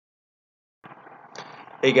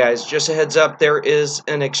Hey guys, just a heads up, there is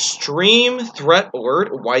an extreme threat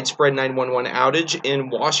alert, a widespread 911 outage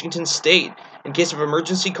in Washington State. In case of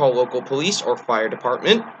emergency, call local police or fire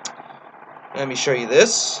department. Let me show you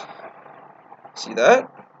this. See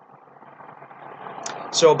that?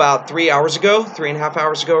 So about 3.5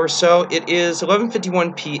 hours ago or so, it is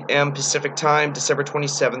 11:51 p.m. Pacific Time, December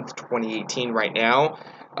 27th, 2018 right now.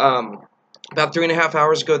 About 3.5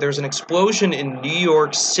 hours ago, there was an explosion in New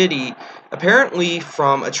York City, apparently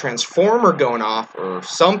from a transformer going off or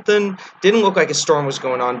something. Didn't look like a storm was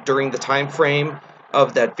going on during the time frame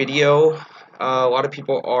of that video. A lot of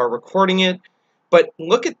people are recording it. But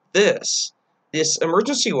look at this. This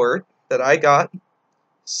emergency alert that I got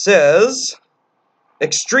says,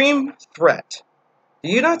 extreme threat. Do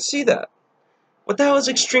you not see that? What the hell is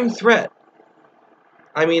extreme threat?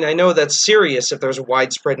 I mean, I know that's serious if there's a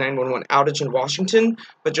widespread 911 outage in Washington,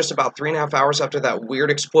 but just about 3.5 hours after that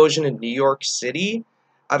weird explosion in New York City,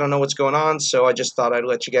 I don't know what's going on, so I just thought I'd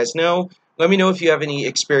let you guys know. Let me know if you have any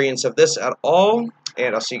experience of this at all,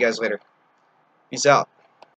 and I'll see you guys later. Peace out.